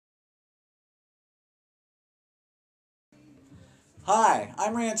Hi,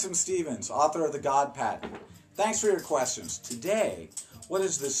 I'm Ransom Stevens, author of The God Patent. Thanks for your questions. Today, what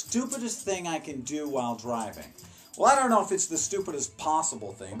is the stupidest thing I can do while driving? Well, I don't know if it's the stupidest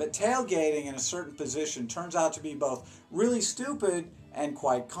possible thing, but tailgating in a certain position turns out to be both really stupid and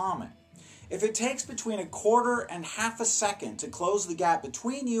quite common. If it takes between a quarter and half a second to close the gap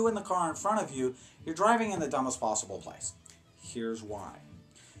between you and the car in front of you, you're driving in the dumbest possible place. Here's why.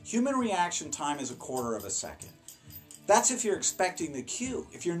 Human reaction time is a quarter of a second. That's if you're expecting the cue.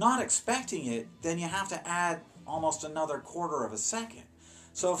 If you're not expecting it, then you have to add almost another quarter of a second.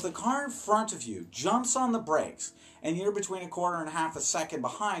 So if the car in front of you jumps on the brakes and you're between a quarter and half a second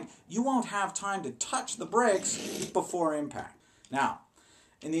behind, you won't have time to touch the brakes before impact. Now,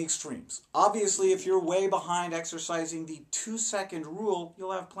 in the extremes, obviously if you're way behind exercising the 2-second rule,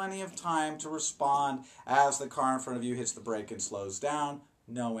 you'll have plenty of time to respond as the car in front of you hits the brake and slows down.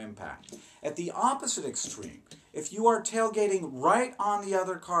 No impact. At the opposite extreme, if you are tailgating right on the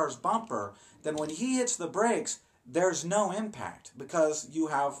other car's bumper, then when he hits the brakes, there's no impact because you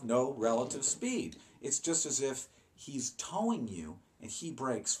have no relative speed. It's just as if he's towing you and he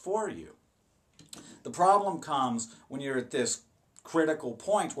brakes for you. The problem comes when you're at this critical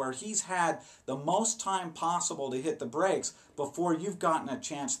point where he's had the most time possible to hit the brakes before you've gotten a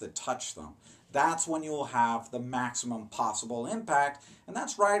chance to touch them. That's when you'll have the maximum possible impact, and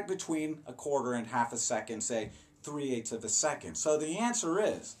that's right between a quarter and half a second, say 3/8 of a second. So the answer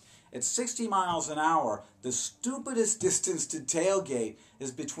is, at 60 miles an hour, the stupidest distance to tailgate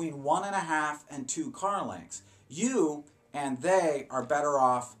is between 1.5 and 2 car lengths. You and they are better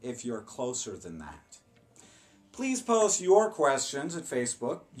off if you're closer than that. Please post your questions at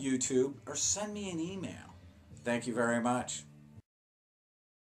Facebook, YouTube, or send me an email. Thank you very much.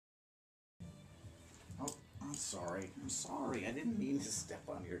 Oh, I'm sorry. I didn't mean to step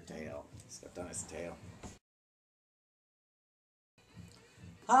on your tail. Stepped on his tail.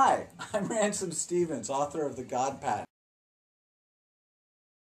 Hi, I'm Ransom Stevens, author of The God Patent.